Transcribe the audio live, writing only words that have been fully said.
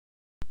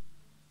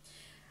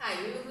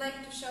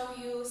like to show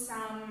you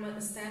some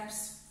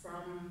steps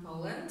from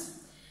Poland.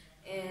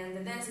 And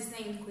the dance is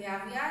named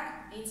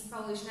Kujawiak. It's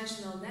Polish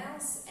national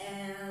dance,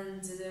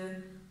 and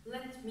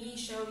let me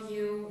show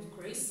you with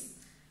Chris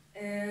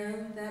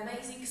the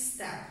basic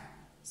step.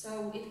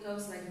 So it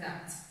goes like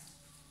that.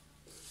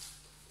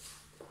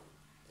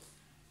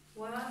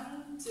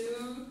 1,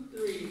 2,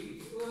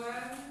 3.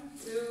 1,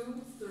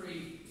 2,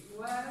 3.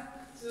 1,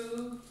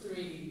 2,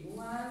 3.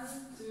 1,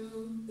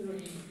 2,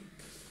 3.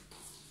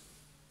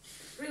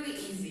 Really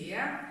easy,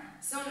 yeah?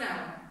 So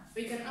now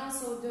we can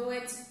also do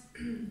it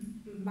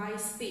by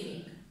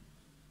spinning.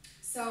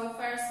 So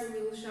first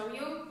we will show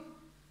you,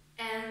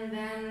 and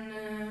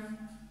then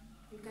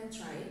you can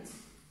try it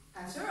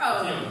at your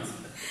own.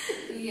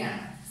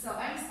 Yeah. So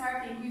I'm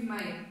starting with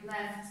my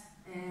left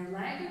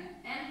leg,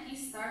 and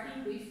he's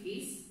starting with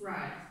his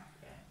right.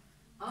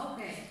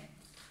 Okay.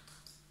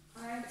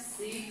 5,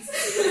 6,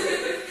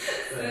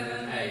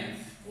 7, 8.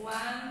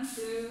 1,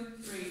 2,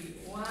 3.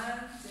 1,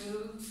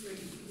 2, 3.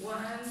 1,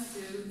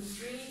 2,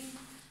 3.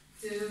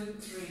 2,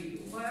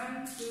 3.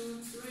 1,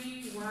 2,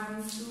 3.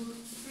 1, 2,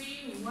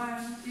 3.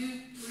 1,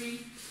 2,